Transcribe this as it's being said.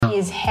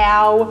is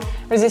how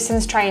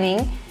resistance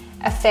training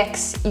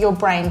affects your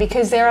brain,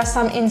 because there are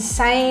some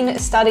insane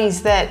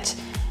studies that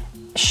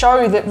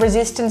show that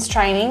resistance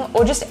training,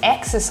 or just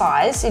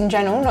exercise in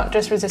general, not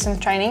just resistance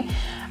training,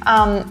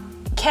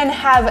 can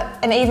have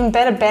an even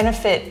better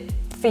benefit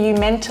for you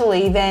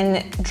mentally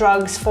than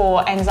drugs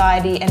for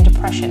anxiety and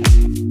depression.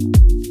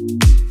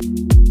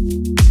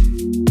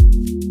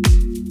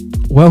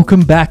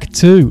 Welcome back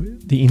to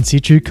the In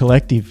Situ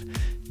Collective.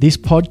 This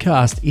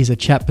podcast is a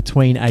chat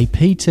between a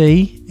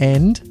PT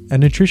and a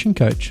nutrition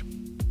coach.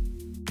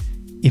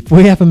 If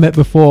we haven't met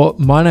before,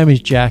 my name is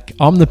Jack,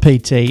 I'm the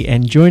PT,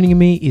 and joining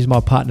me is my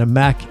partner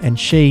Mac, and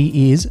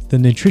she is the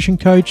nutrition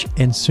coach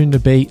and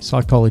soon-to-be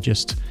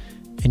psychologist.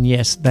 And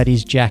yes, that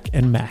is Jack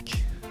and Mac.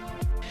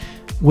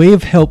 We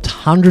have helped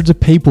hundreds of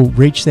people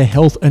reach their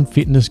health and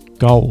fitness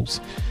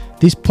goals.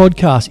 This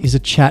podcast is a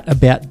chat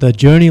about the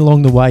journey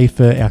along the way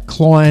for our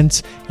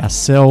clients,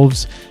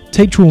 ourselves,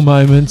 teachable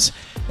moments,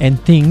 and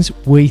things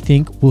we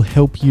think will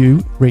help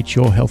you reach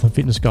your health and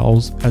fitness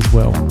goals as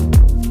well.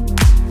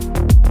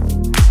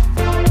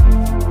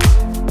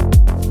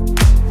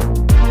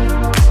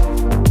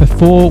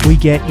 Before we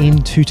get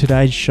into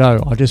today's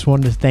show, I just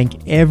wanted to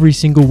thank every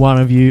single one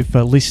of you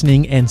for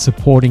listening and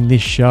supporting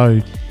this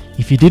show.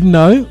 If you didn't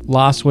know,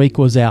 last week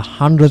was our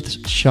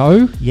 100th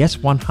show. Yes,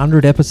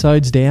 100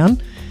 episodes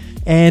down.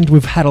 And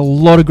we've had a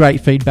lot of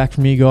great feedback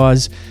from you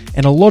guys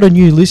and a lot of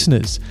new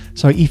listeners.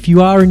 So if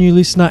you are a new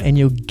listener and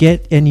you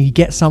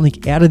get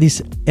something out of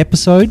this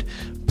episode,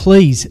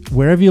 please,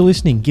 wherever you're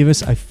listening, give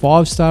us a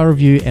 5-star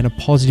review and a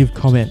positive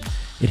comment.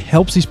 It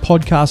helps this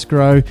podcast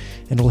grow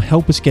and it'll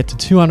help us get to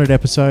 200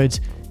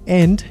 episodes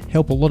and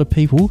help a lot of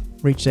people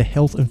reach their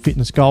health and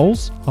fitness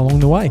goals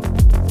along the way.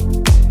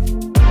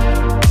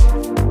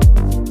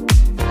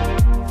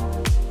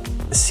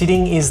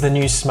 Sitting is the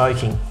new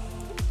smoking.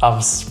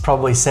 I've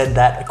probably said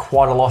that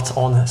quite a lot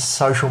on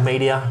social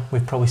media.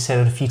 We've probably said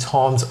it a few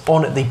times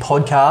on the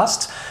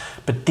podcast,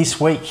 but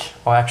this week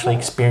I actually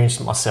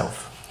experienced it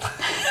myself.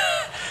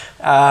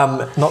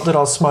 Not that I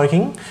was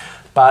smoking,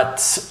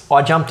 but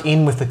I jumped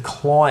in with a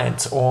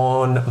client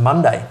on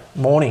Monday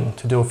morning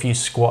to do a few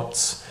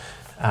squats.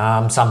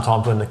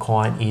 Sometimes when the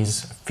client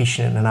is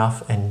efficient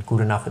enough and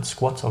good enough at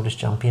squats, I'll just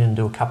jump in and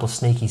do a couple of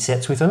sneaky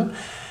sets with them.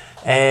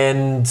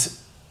 And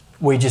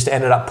we just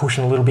ended up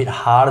pushing a little bit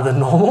harder than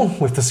normal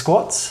with the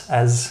squats,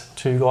 as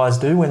two guys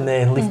do when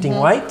they're lifting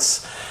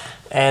weights.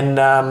 And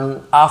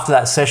after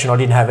that session, I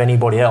didn't have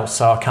anybody else.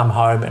 So I come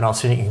home and I was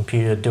sitting at the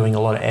computer doing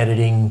a lot of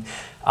editing,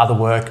 other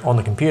work on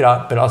the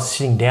computer, but I was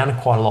sitting down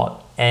quite a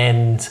lot.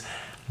 And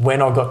when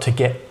I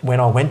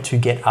went to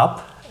get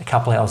up a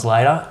couple of hours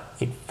later,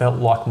 it felt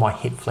like my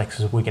hip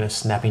flexors were going to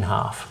snap in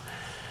half.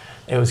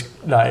 It was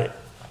like,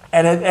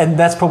 and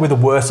that's probably the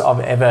worst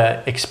I've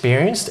ever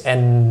experienced.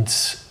 And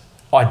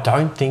I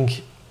don't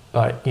think,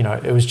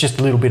 it was just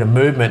a little bit of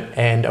movement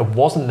and it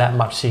wasn't that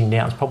much sitting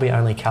down. It's probably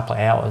only a couple of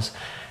hours.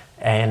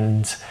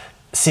 And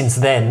since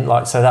then,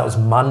 so that was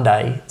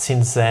Monday,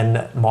 since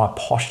then my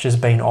posture's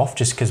been off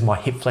just because my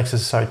hip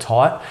flexors are so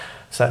tight.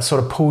 So it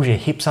sort of pulls your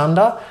hips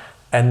under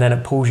and then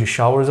it pulls your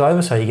shoulders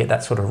over, so you get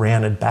that sort of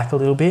rounded back a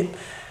little bit.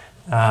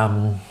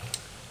 And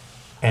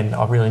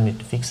I really need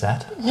to fix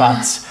that. Yeah.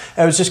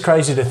 But it was just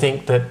crazy to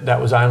think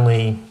that was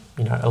only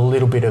a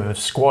little bit of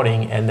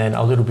squatting and then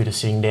a little bit of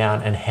sitting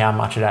down, and how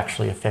much it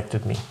actually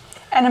affected me.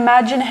 And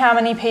imagine how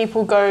many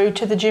people go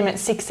to the gym at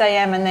 6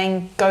 a.m. and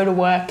then go to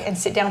work and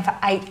sit down for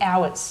 8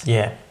 hours.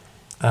 Yeah.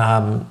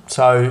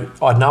 So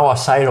I know I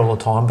say it all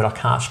the time, but I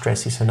can't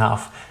stress this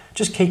enough.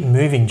 Just keep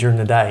moving during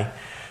the day.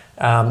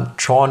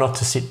 Try not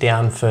to sit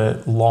down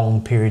for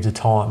long periods of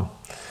time.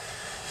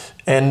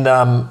 And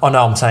I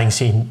know I'm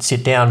saying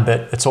sit down,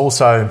 but it's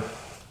also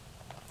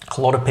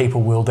a lot of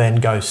people will then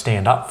go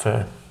stand up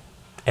for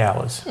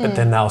hours, but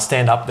then they'll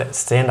stand up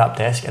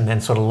desk and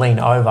then sort of lean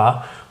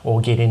over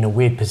or get in a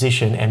weird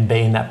position and be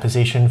in that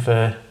position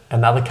for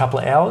another couple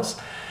of hours.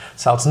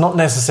 So it's not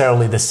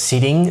necessarily the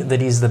sitting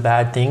that is the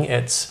bad thing,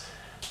 it's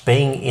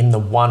being in the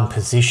one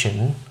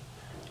position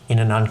in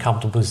an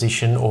uncomfortable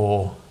position,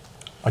 or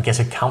I guess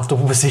a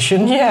comfortable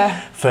position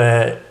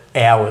for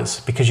hours,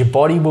 because your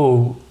body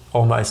will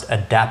almost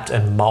adapt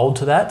and mold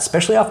to that,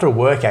 especially after a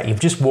workout. You've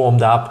just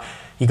warmed up,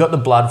 you got the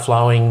blood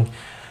flowing,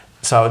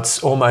 so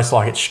it's almost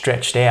like it's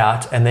stretched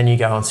out, and then you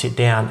go and sit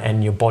down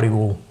and your body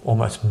will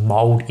almost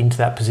mold into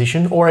that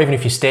position. Or even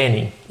if you're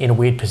standing in a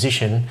weird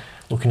position,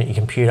 looking at your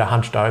computer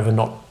hunched over,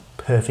 not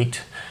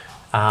perfect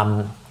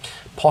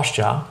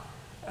posture,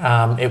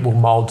 it will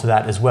mold to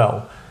that as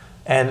well.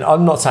 And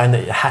I'm not saying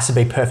that it has to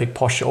be perfect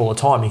posture all the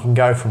time. You can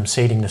go from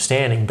seating to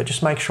standing, but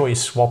just make sure you're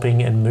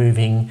swapping and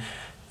moving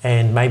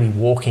and maybe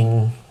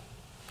walking,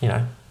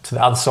 to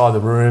the other side of the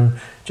room,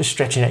 just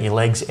stretching out your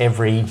legs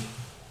every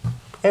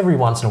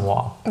once in a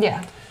while.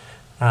 Yeah.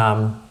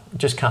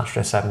 Just can't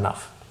stress that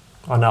enough.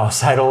 I know I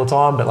say it all the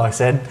time, but like I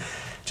said,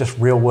 just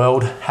real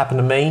world happened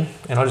to me,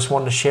 and I just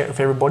wanted to share it with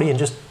everybody, and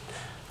just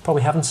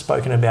probably haven't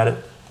spoken about it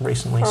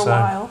recently. For a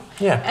while.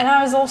 Yeah. And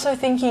I was also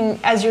thinking,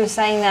 as you were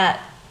saying that,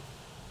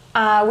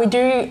 we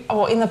do,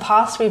 or in the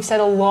past we've said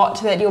a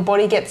lot that your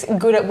body gets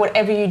good at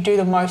whatever you do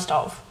the most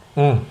of.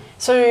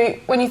 So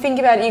when you think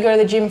about it, you go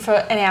to the gym for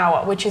an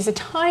hour, which is a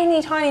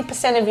tiny, tiny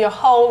 % of your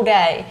whole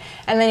day,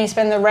 and then you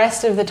spend the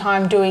rest of the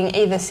time doing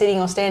either sitting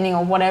or standing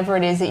or whatever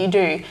it is that you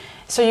do.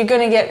 So you're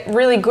going to get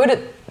really good at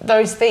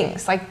those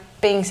things, like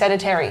being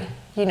sedentary,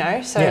 you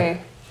know? So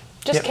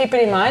just keep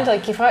it in mind.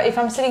 Like if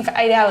I'm sitting for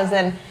 8 hours,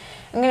 then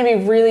I'm going to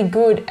be really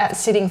good at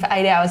sitting for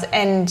 8 hours,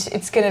 and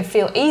it's going to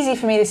feel easy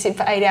for me to sit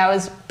for 8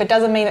 hours, but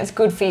doesn't mean it's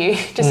good for you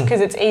just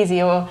because it's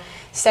easy or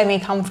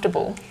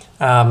semi-comfortable.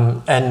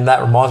 And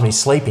that reminds me,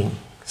 sleeping.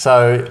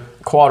 So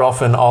quite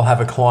often I'll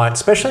have a client,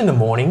 especially in the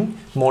morning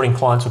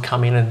clients will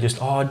come in and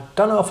just, I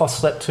don't know if I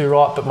slept too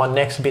right, but my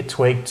neck's a bit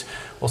tweaked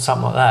or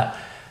something like that.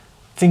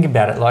 Think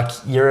about it, like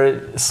you're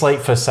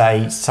asleep for,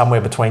 say, somewhere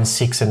between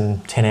 6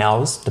 and 10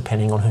 hours,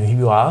 depending on who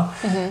you are.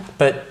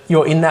 But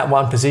you're in that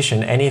one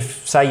position, and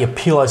if, say, your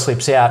pillow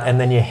slips out and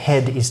then your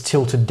head is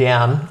tilted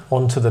down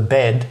onto the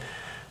bed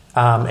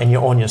and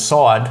you're on your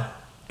side,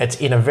 it's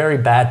in a very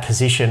bad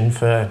position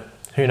for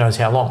who knows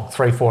how long,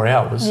 3-4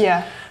 hours.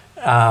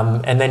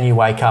 And then you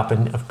wake up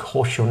and, of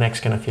course, your neck's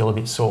going to feel a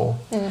bit sore.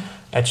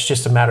 It's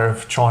just a matter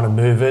of trying to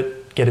move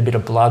it, get a bit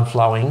of blood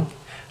flowing,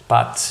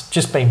 but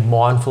just being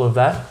mindful of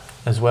that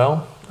as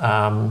well.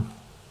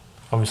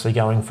 Obviously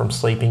going from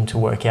sleeping to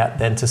workout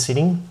then to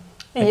sitting.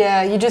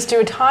 Yeah, you just do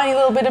a tiny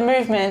little bit of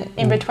movement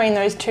in between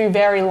those two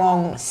very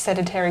long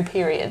sedentary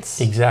periods.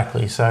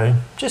 Exactly. So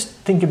just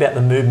think about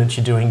the movements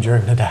you're doing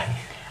during the day.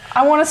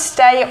 I want to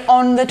stay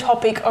on the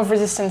topic of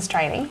resistance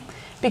training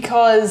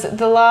because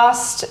the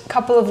last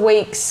couple of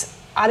weeks,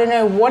 I don't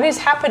know what is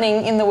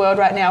happening in the world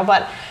right now,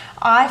 but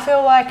I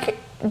feel like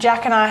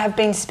Jack and I have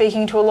been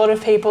speaking to a lot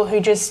of people who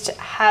just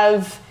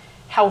have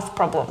health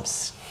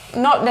problems.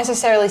 Not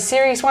necessarily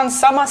serious ones,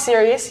 some are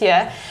serious,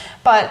 yeah,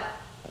 but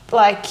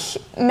like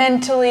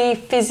mentally,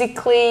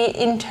 physically,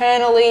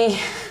 internally,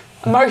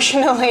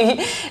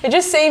 emotionally, it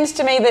just seems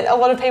to me that a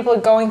lot of people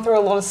are going through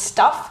a lot of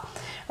stuff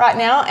right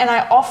now, and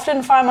I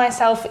often find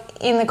myself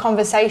in the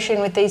conversation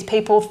with these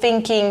people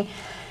thinking,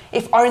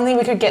 if only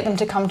we could get them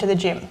to come to the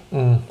gym.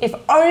 If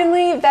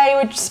only they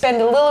would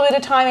spend a little bit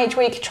of time each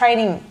week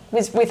training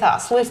with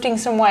us, lifting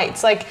some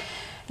weights. Like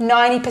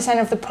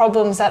 90% of the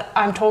problems that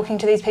I'm talking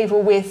to these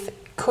people with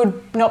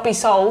could not be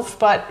solved,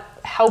 but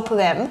help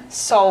them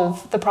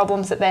solve the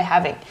problems that they're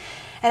having.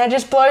 And it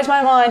just blows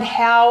my mind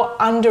how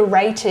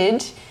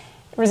underrated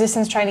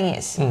resistance training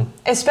is,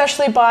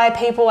 especially by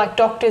people like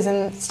doctors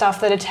and stuff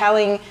that are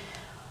telling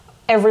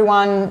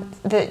everyone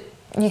that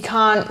you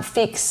can't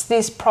fix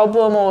this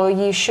problem or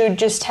you should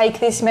just take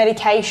this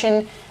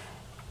medication.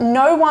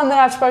 No one that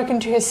I've spoken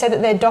to has said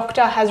that their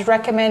doctor has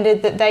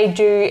recommended that they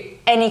do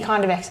any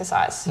kind of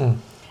exercise.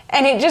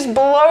 And it just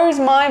blows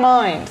my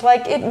mind.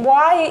 Like,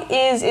 why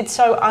is it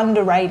so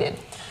underrated?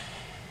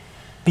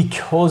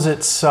 Because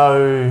it's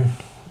so...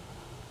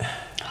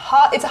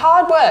 It's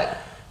hard work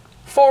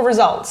for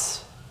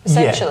results,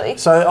 essentially. Yeah.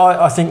 So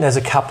I think there's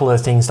a couple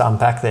of things to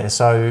unpack there.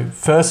 So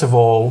first of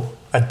all,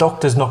 a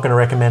doctor's not going to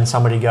recommend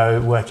somebody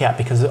go work out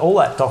because all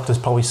that doctor's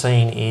probably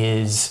seen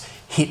is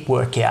HIIT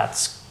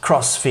workouts,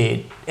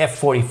 CrossFit,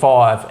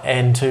 F45,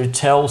 and to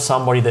tell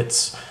somebody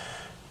that's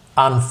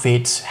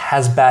unfit,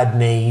 has bad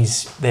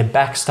knees, their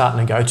back's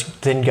starting to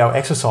then go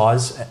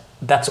exercise,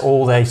 that's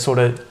all they sort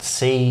of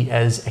see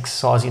as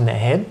exercise in their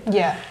head.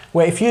 Yeah.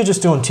 Where if you're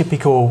just doing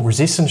typical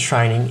resistance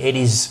training, it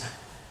is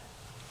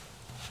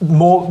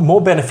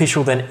more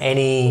beneficial than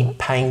any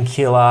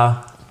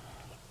painkiller,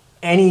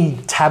 any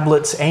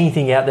tablets,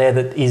 anything out there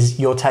that is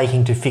you're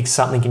taking to fix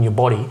something in your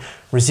body.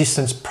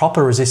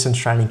 Proper resistance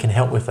training can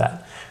help with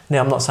that.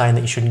 Now, I'm not saying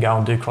that you shouldn't go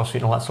and do CrossFit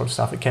and all that sort of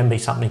stuff. It can be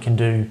something you can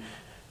do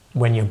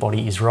when your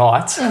body is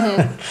right.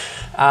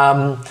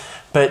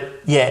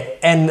 But yeah,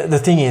 and the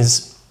thing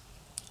is,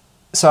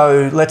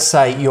 so let's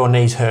say your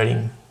knee's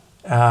hurting.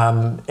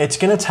 It's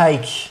going to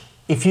take,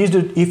 if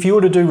you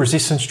were to do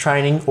resistance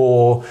training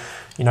or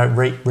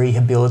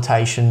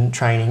rehabilitation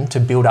training to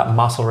build up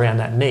muscle around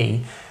that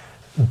knee,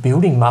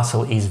 building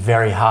muscle is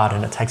very hard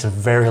and it takes a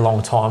very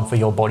long time for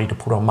your body to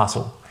put on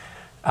muscle.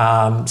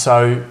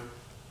 So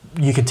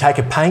you could take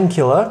a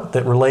painkiller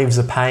that relieves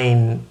the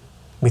pain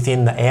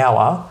within the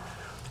hour,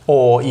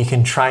 or you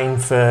can train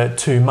for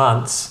 2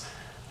 months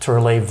to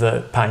relieve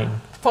the pain.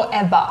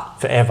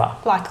 Forever.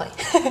 Likely.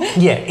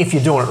 Yeah, if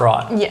you're doing it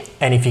right. Yeah.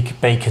 And if you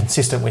could be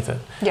consistent with it.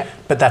 Yeah.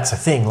 But that's the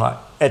thing,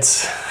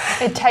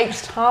 It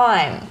takes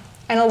time.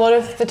 And a lot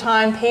of the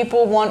time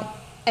people want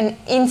an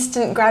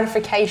instant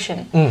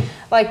gratification.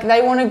 Like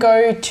they want to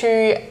go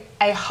to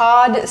a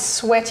hard,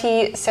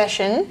 sweaty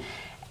session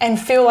and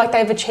feel like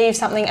they've achieved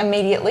something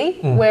immediately.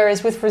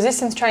 Whereas with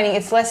resistance training,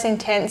 it's less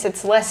intense,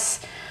 it's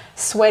less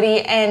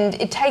sweaty, and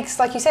it takes,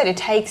 like you said, it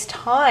takes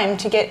time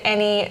to get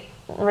any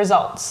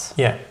results.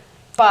 Yeah.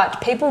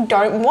 But people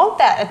don't want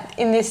that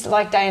in this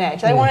day and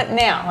age. They want it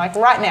now,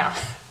 right now.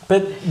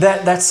 But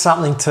that's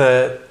something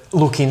to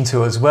look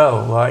into as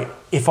well. Like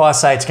if I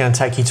say it's going to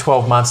take you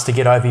 12 months to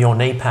get over your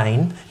knee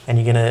pain and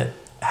you're going to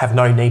have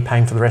no knee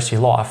pain for the rest of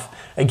your life,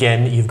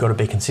 again, you've got to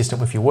be consistent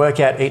with your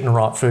workout, eating the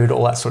right food,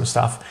 all that sort of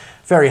stuff.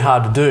 Very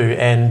hard to do,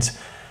 and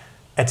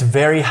it's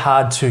very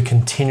hard to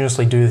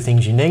continuously do the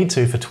things you need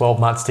to for 12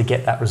 months to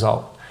get that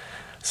result.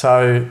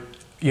 So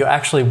you're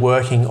actually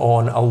working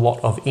on a lot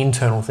of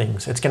internal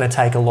things. It's going to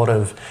take a lot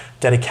of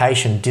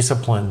dedication,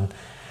 discipline,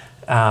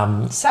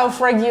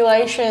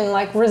 self-regulation,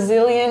 like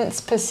resilience,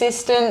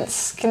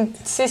 persistence,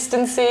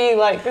 consistency,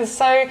 like there's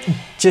so...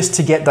 Just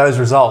to get those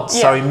results.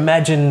 Yeah. So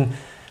imagine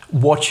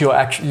what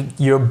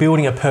you're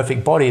building a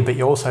perfect body, but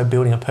you're also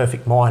building a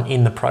perfect mind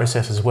in the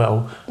process as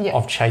well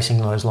of chasing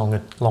those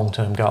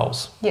long-term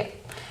goals. Yeah.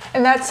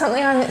 And that's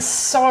something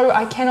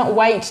I cannot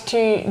wait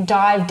to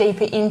dive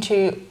deeper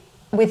into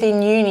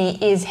within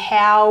uni, is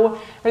how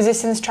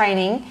resistance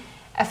training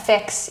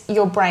affects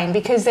your brain,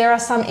 because there are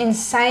some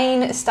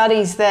insane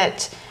studies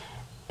that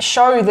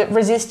show that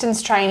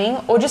resistance training,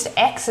 or just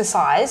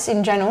exercise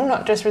in general,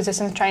 not just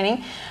resistance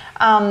training,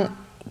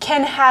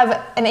 can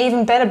have an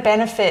even better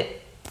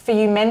benefit for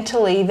you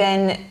mentally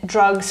than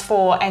drugs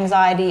for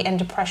anxiety and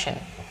depression.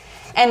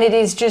 And it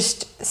is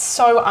just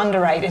so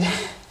underrated.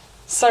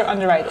 So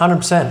underrated.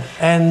 100%.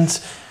 And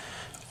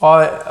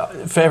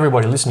for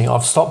everybody listening,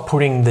 I've stopped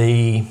putting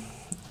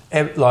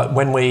like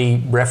when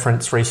we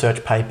reference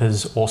research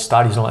papers or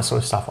studies and all that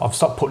sort of stuff, I've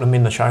stopped putting them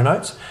in the show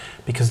notes,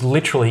 because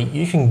literally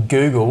you can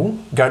go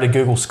to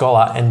Google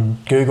Scholar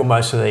and Google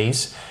most of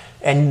these,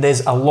 and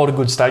there's a lot of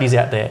good studies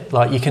out there.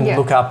 Like you can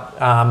look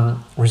up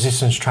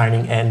resistance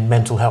training and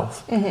mental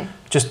health. Mm-hmm.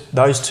 Just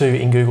those two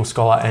in Google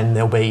Scholar, and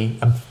there'll be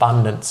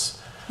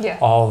abundance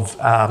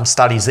of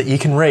studies that you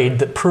can read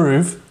that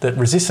prove that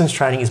resistance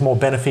training is more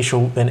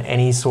beneficial than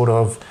any sort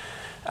of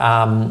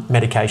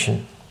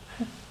medication.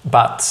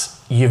 But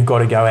you've got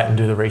to go out and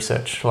do the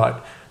research. Like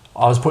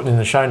I was putting in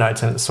the show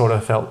notes, and it sort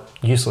of felt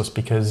useless,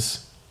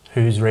 because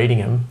who's reading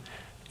them?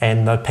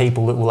 And the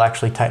people that will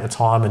actually take the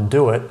time and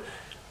do it,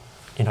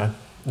 you know,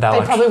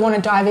 they probably want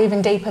to dive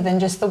even deeper than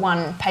just the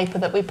one paper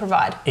that we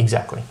provide.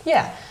 Exactly.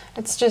 Yeah.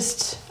 It's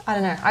just, I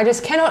don't know. I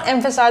just cannot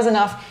emphasize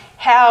enough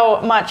how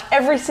much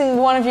every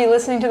single one of you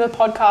listening to the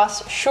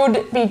podcast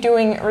should be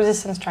doing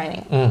resistance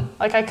training.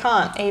 Like I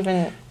can't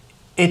even...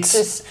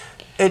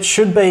 It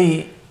should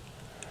be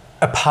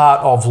a part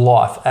of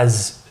life,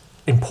 as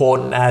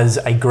important as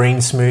a green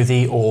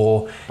smoothie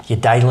or your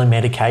daily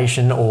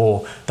medication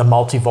or the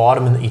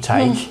multivitamin that you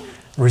take.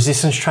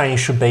 Resistance training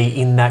should be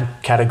in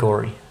that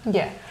category.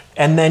 Yeah.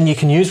 And then you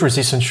can use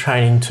resistance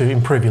training to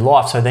improve your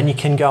life. So then you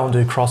can go and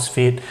do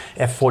CrossFit,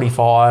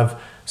 F45,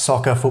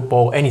 soccer,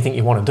 football, anything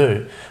you want to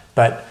do.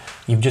 But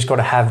you've just got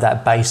to have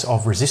that base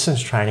of resistance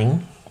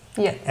training.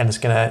 Yeah. And it's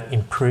going to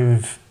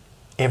improve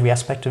every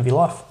aspect of your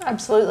life.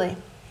 Absolutely.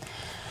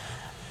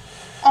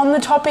 On the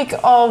topic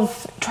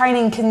of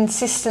training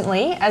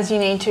consistently, as you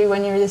need to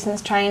when you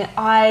resistance train,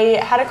 I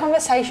had a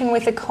conversation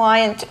with a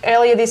client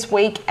earlier this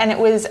week, and it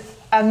was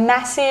a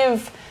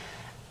massive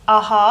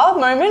aha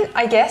moment,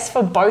 I guess,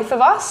 for both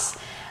of us.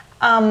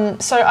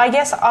 So I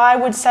guess I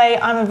would say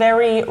I'm a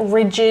very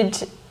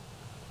rigid,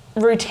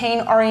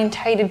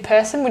 routine-orientated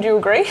person. Would you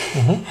agree?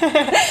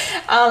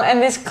 Mm-hmm.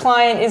 And this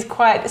client is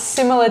quite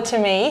similar to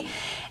me.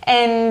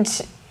 And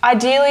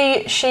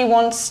ideally, she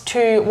wants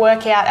to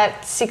work out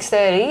at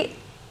 6:30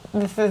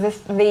 for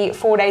the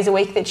 4 days a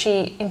week that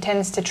she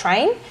intends to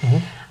train.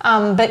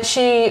 Mm-hmm. But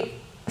she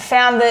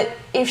found that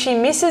if she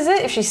misses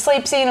it, if she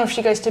sleeps in, or if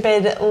she goes to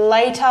bed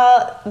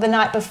later the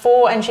night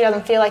before and she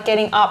doesn't feel like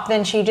getting up,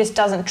 then she just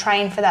doesn't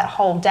train for that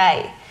whole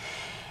day.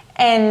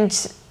 And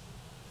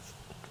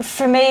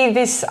for me,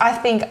 this, I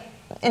think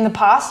in the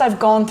past I've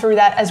gone through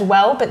that as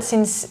well, but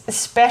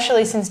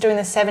especially since doing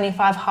the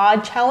 75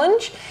 hard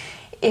challenge,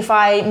 if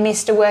I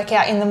missed a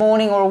workout in the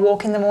morning or a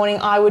walk in the morning,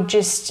 I would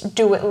just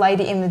do it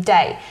later in the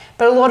day.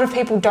 But a lot of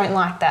people don't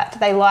like that.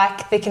 They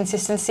like the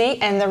consistency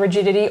and the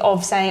rigidity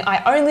of saying,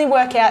 I only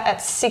work out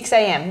at 6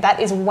 a.m. That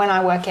is when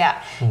I work out.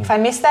 If I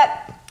miss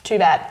that, too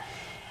bad.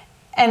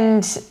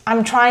 And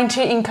I'm trying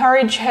to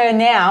encourage her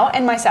now,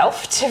 and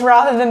myself, to,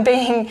 rather than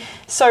being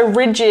so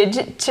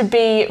rigid, to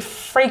be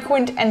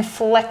frequent and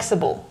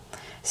flexible.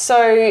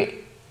 So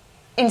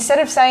instead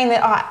of saying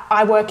that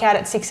I work out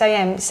at 6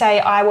 a.m., say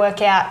I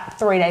work out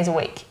 3 days a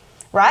week,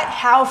 right?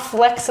 How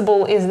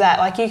flexible is that?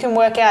 Like you can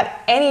work out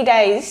any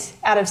days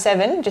out of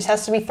 7, just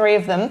has to be 3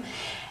 of them,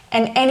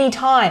 and any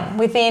time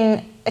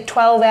within a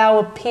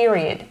 12-hour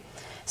period.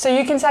 So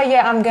you can say,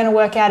 yeah, I'm going to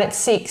work out at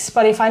 6,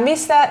 but if I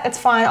miss that, it's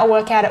fine. I'll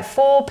work out at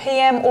 4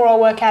 p.m. or I'll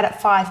work out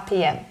at 5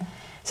 p.m.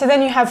 So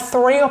then you have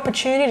 3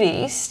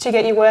 opportunities to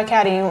get your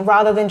workout in,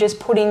 rather than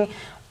just putting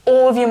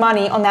all of your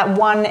money on that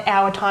 1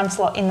 hour time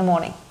slot in the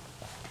morning.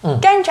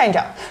 Game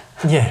changer.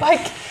 Yeah.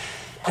 Like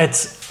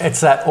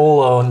it's that all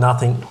or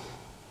nothing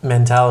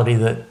mentality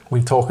that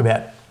we talk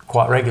about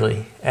quite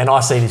regularly. And I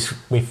see this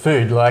with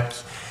food. Like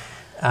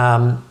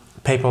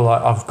people are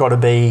like, I've got to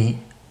be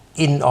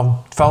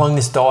I'm following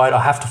this diet,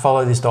 I have to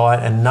follow this diet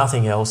and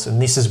nothing else,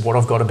 and this is what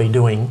I've got to be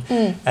doing.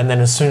 And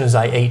then as soon as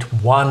they eat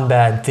one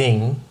bad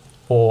thing,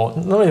 or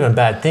not even a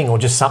bad thing, or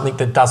just something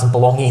that doesn't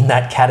belong in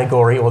that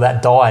category or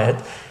that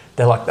diet,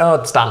 they're like, oh,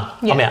 it's done.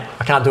 Yeah. I'm out.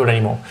 I can't do it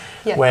anymore.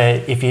 Yeah.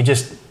 Where if you're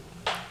just,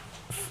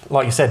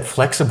 like you said,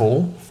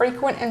 flexible.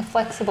 Frequent and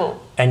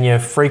flexible. And you're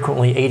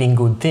frequently eating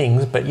good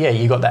things, but yeah,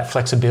 you got that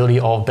flexibility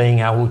of being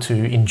able to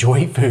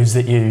enjoy foods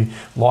that you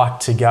like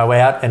to go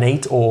out and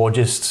eat or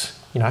just,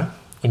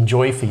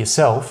 enjoy for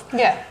yourself.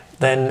 Yeah.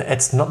 Then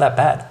it's not that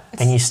bad.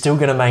 And you're still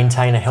going to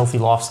maintain a healthy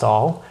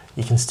lifestyle.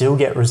 You can still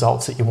get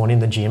results that you want in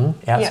the gym,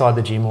 outside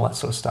the gym, all that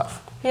sort of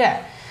stuff.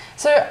 Yeah.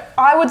 So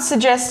I would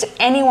suggest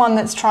anyone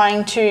that's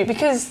trying to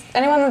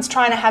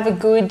have a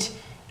good,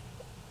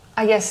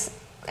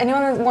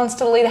 anyone that wants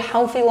to lead a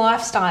healthy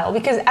lifestyle,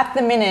 because at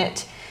the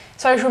minute,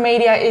 social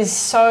media is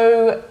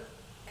so,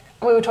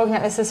 we were talking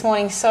about this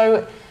morning,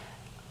 so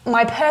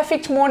my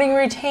perfect morning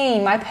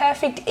routine, my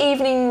perfect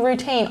evening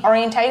routine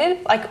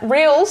orientated, like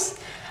reels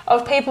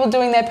of people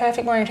doing their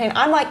perfect morning routine.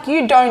 I'm like,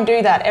 you don't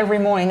do that every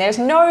morning. There's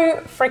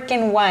no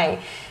freaking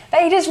way.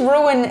 They just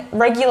ruin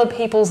regular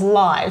people's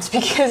lives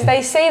because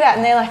they see that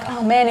and they're like,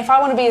 oh man, if I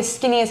want to be as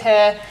skinny as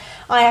her,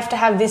 I have to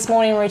have this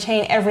morning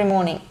routine every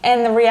morning.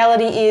 And the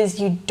reality is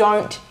you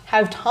don't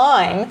have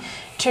time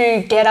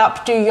to get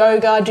up, do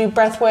yoga, do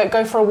breath work,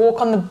 go for a walk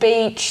on the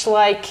beach,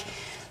 like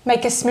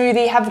make a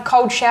smoothie, have a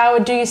cold shower,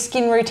 do your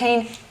skin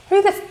routine.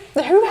 Who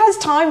has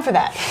time for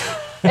that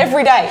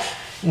every day?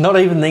 Not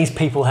even these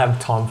people have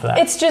time for that.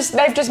 It's just,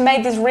 they've just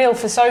made this reel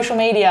for social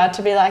media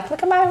to be like,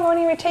 look at my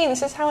morning routine.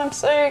 This is how I'm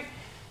so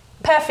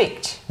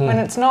perfect when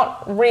it's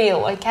not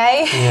real,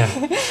 okay?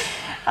 Yeah.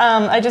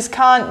 I just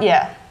can't,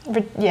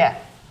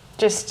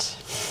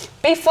 just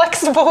be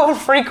flexible and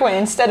frequent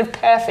instead of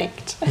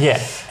perfect. Yeah,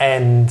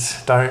 and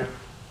don't,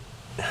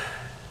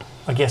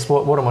 I guess,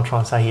 what am I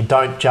trying to say here?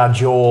 Don't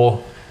judge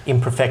your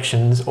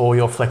imperfections or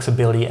your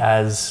flexibility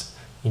as,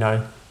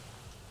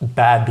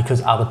 bad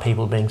because other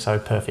people are being so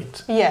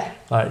perfect. Yeah.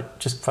 Like,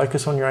 just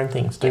focus on your own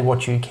things. Do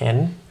what you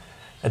can.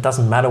 It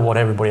doesn't matter what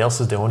everybody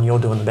else is doing. You're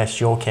doing the best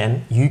you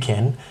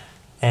can,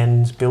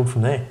 and build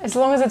from there. As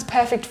long as it's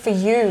perfect for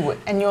you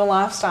and your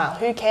lifestyle.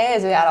 Who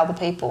cares about other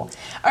people?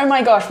 Oh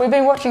my gosh, we've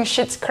been watching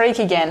Schitt's Creek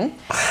again.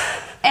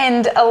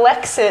 And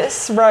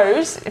Alexis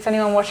Rose, if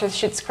anyone watches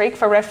Schitt's Creek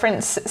for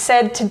reference,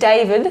 said to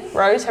David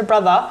Rose, her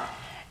brother,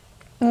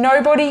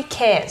 nobody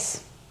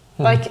cares.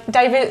 Like,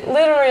 David,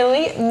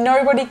 literally,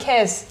 nobody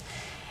cares.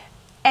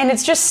 And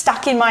it's just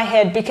stuck in my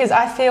head because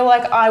I feel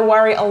like I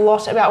worry a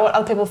lot about what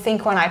other people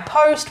think when I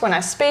post, when I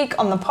speak,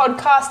 on the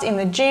podcast, in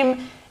the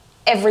gym,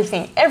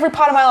 everything. Every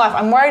part of my life.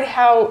 I'm worried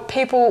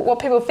what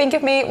people think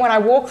of me when I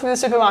walk through the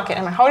supermarket.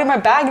 Am I holding my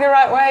bag the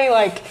right way?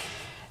 Like,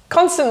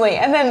 constantly.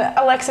 And then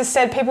Alexis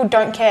said people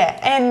don't care.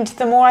 And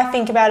the more I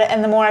think about it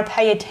and the more I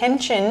pay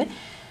attention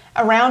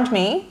around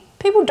me,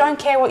 people don't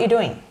care what you're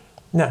doing.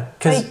 No,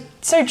 because...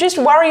 So just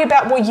worry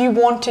about what you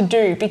want to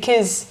do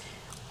because,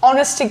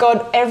 honest to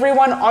God,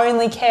 everyone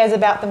only cares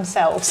about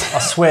themselves. I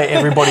swear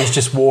everybody's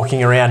just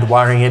walking around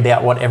worrying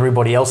about what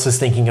everybody else is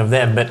thinking of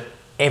them, but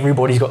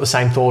everybody's got the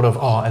same thought of,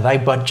 are they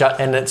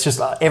and it's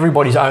just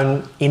everybody's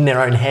in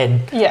their own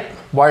head. Yeah.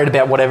 Worried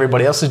about what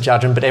everybody else is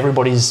judging, but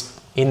everybody's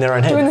in their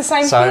own head. Doing the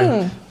same thing.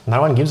 So no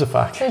one gives a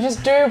fuck. So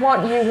just do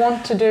what you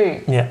want to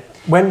do. Yeah.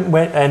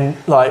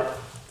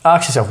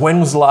 Ask yourself,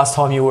 when was the last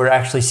time you were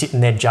actually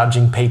sitting there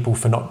judging people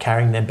for not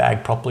carrying their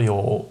bag properly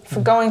or...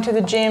 For going to the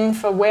gym,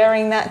 for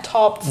wearing that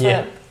top.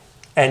 Yeah.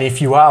 And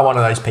if you are one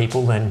of those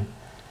people, then...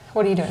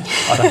 What are you doing?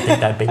 I don't think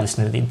they'd be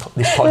listening to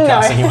this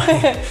podcast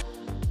anyway.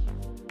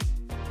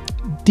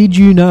 Did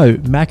you know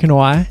Mac and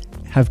I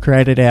have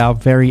created our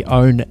very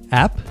own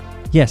app?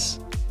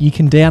 Yes, you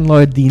can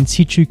download the In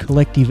Situ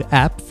Collective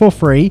app for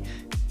free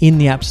in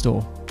the App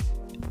Store.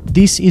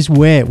 This is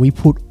where we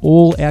put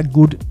all our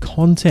good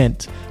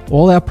content,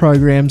 all our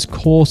programs,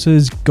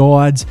 courses,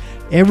 guides,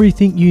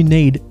 everything you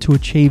need to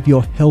achieve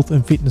your health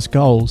and fitness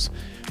goals.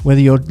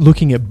 Whether you're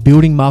looking at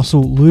building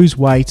muscle, lose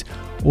weight,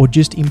 or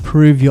just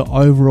improve your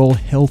overall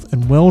health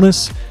and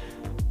wellness,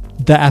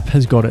 the app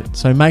has got it.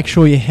 So make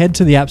sure you head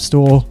to the App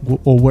Store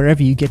or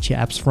wherever you get your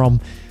apps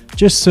from.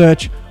 Just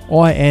search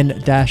IN-SITU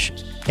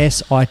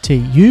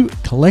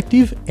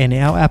Collective and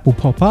our app will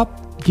pop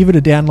up. Give it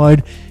a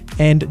download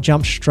and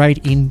jump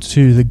straight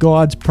into the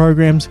guides,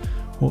 programs,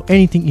 or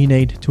anything you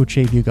need to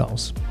achieve your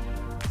goals.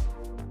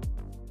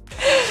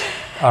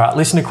 All right,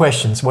 listen to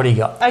questions. What do you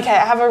got? Okay,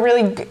 I have a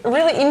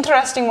really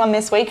interesting one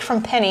this week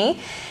from Penny.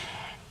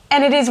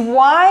 And it is,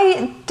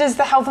 why does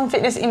the health and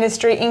fitness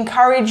industry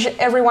encourage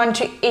everyone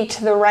to eat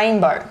the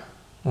rainbow?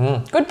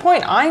 Good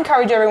point. I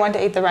encourage everyone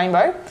to eat the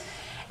rainbow.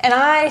 And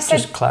I said...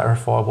 Just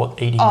clarify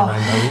what eating the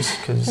rainbow is,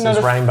 because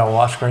there's rainbow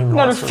ice cream. And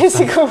not a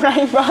physical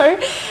rainbow.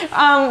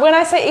 When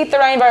I say eat the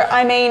rainbow,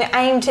 I mean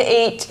aim to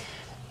eat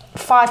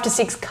 5 to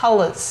 6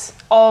 colours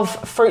of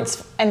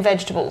fruits and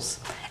vegetables.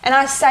 And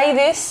I say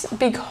this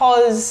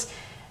because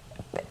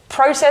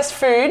processed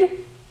food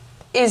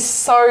is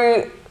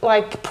so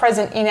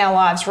present in our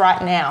lives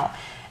right now.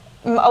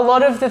 A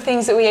lot of the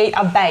things that we eat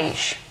are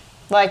beige.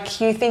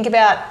 Like, you think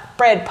about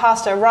bread,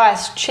 pasta,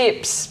 rice,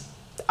 chips.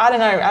 I don't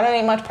know. I don't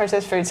eat much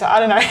processed food, so I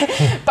don't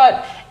know.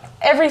 But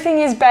everything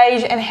is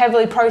beige and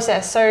heavily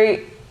processed. So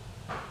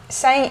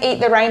saying eat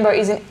the rainbow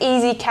is an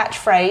easy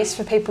catchphrase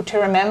for people to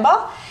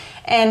remember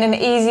and an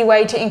easy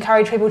way to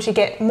encourage people to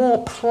get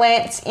more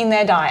plants in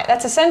their diet.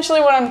 That's essentially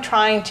what I'm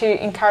trying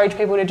to encourage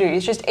people to do,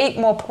 is just eat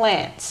more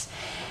plants.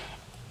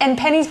 And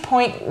Penny's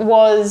point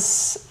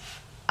was,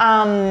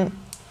 and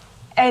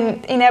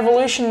in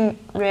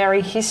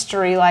evolutionary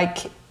history, like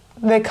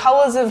the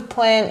colours of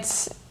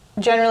plants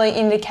generally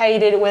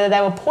indicated whether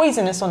they were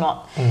poisonous or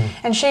not.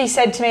 And she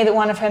said to me that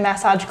one of her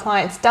massage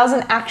clients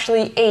doesn't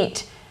actually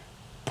eat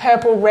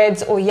purple,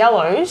 reds or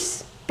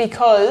yellows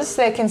because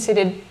they're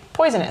considered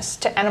poisonous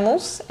to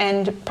animals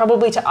and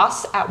probably to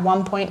us at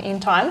one point in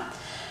time.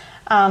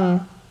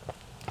 And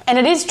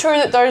it is true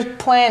that those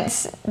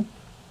plants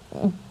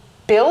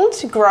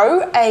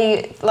grow,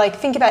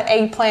 think about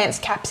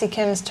eggplants,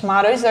 capsicums,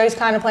 tomatoes, those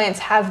kind of plants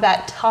have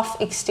that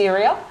tough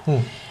exterior.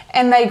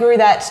 And they grew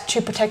that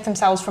to protect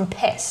themselves from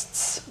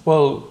pests.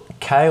 Well,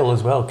 kale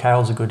as well.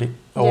 Kale's a good,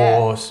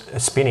 or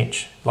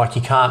spinach. Like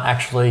you can't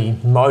actually,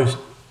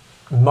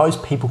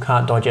 most people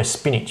can't digest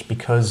spinach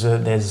because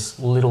there's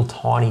little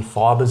tiny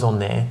fibres on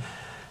there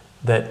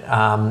that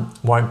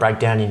won't break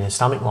down in your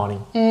stomach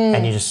lining,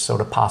 and you just sort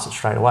of pass it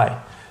straight away.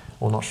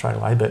 Well, not straight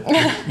away, but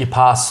it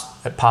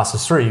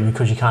passes through you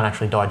because you can't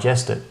actually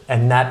digest it,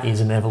 and that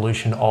is an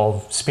evolution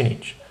of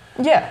spinach.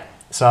 Yeah.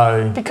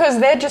 So because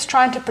they're just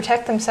trying to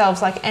protect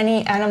themselves like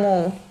any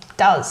animal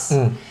does.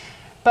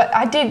 But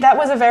that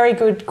was a very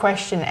good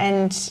question,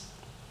 and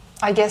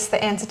I guess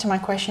the answer to my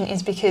question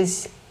is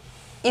because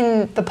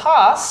in the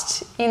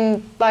past,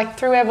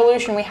 through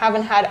evolution, we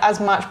haven't had as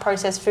much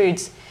processed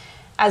foods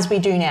as we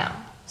do now.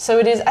 So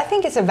I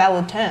think it's a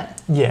valid term.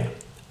 Yeah.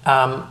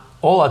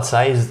 All I'd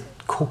say is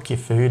cook your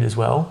food as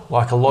well.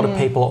 Like a lot of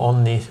people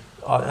on this,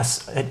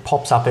 it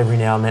pops up every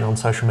now and then on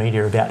social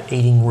media about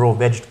eating raw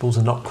vegetables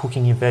and not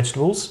cooking your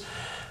vegetables.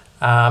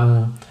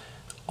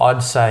 I'd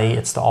say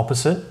it's the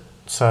opposite.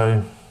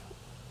 So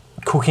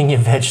cooking your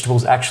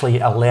vegetables actually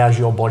allows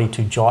your body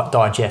to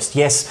digest.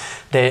 Yes,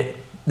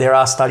 there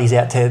are studies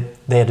out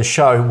there to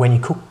show when you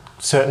cook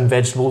certain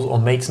vegetables or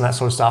meats and that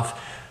sort of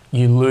stuff,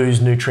 you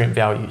lose nutrient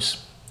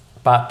values.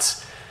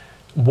 But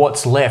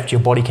what's left, your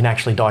body can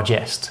actually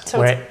digest.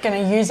 So it's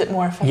going to use it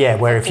more effectively. Yeah,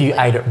 where if you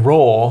ate it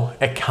raw,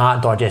 it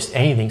can't digest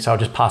anything, so it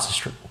just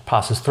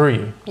passes through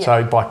you. Yeah.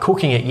 So by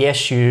cooking it,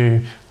 yes,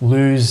 you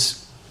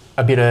lose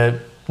a bit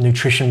of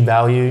nutrient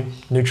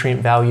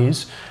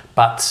values,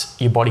 but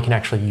your body can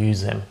actually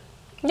use them.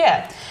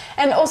 Yeah,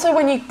 and also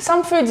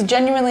some foods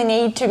genuinely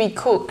need to be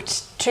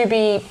cooked to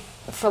be,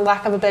 for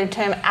lack of a better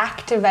term,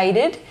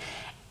 activated.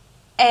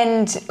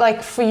 And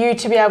like for you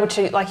to be able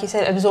to, like you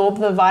said, absorb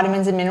the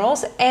vitamins and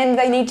minerals, and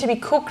they need to be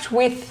cooked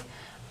with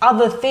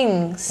other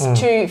things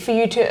for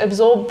you to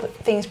absorb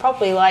things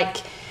properly. Like,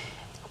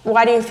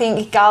 why do you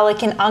think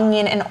garlic and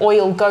onion and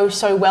oil go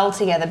so well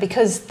together?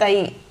 Because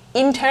they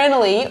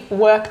internally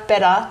work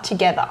better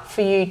together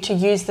for you to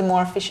use them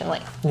more efficiently.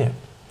 Yeah.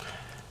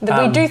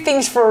 We do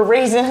things for a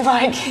reason,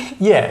 like...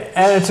 Yeah,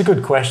 and it's a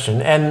good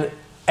question. And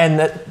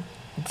that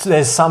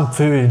there's some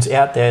foods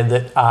out there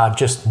that are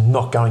just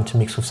not going to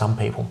mix with some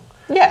people.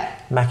 Yeah.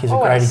 Mac is a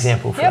great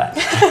example for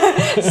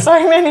that.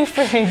 So many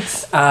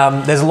foods.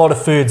 There's a lot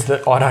of foods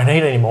that I don't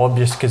eat anymore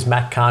just because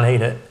Mac can't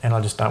eat it, and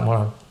I just don't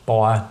want to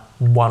buy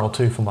one or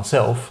two for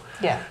myself.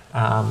 Yeah.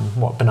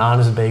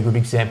 Bananas would be a good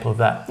example of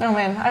that. Oh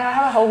man, I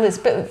have a whole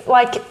list, but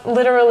like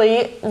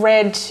literally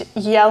red,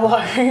 yellow,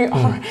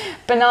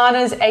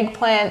 bananas,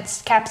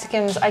 eggplants,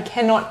 capsicums, I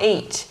cannot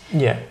eat.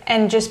 Yeah.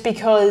 And just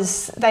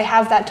because they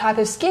have that type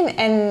of skin,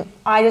 and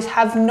I just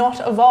have not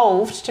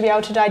evolved to be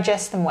able to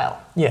digest them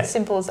well. Yeah.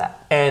 Simple as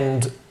that.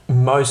 And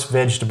most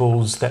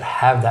vegetables that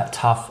have that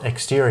tough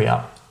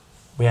exterior,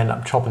 we end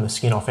up chopping the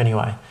skin off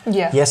anyway.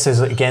 Yeah. Yes, there's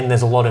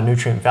a lot of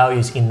nutrient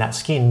values in that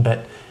skin,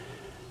 but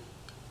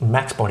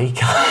Mac's body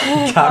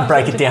can't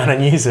break it down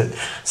and use it.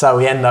 So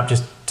we end up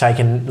just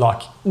taking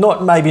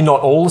maybe not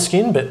all the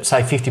skin, but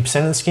say 50%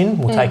 of the skin,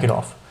 we'll take it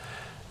off.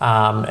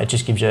 It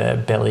just gives your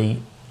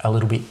belly a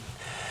little bit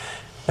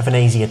of an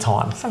easier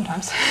time.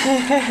 Sometimes.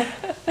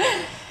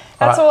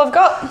 That's all I've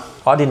got.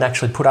 I didn't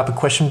actually put up a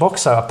question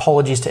box, so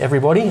apologies to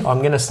everybody. I'm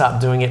going to start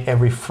doing it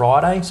every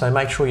Friday, so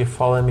make sure you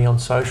follow me on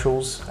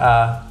socials,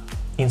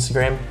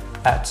 Instagram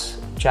at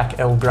Jack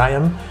L.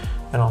 Graham,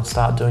 and I'll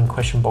start doing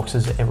question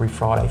boxes every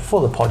Friday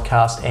for the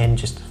podcast and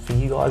just for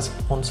you guys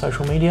on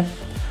social media.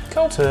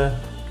 Cool. To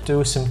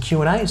do some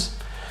Q&As.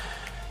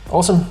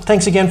 Awesome.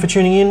 Thanks again for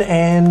tuning in,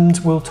 and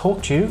we'll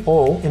talk to you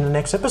all in the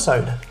next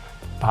episode.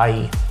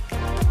 Bye.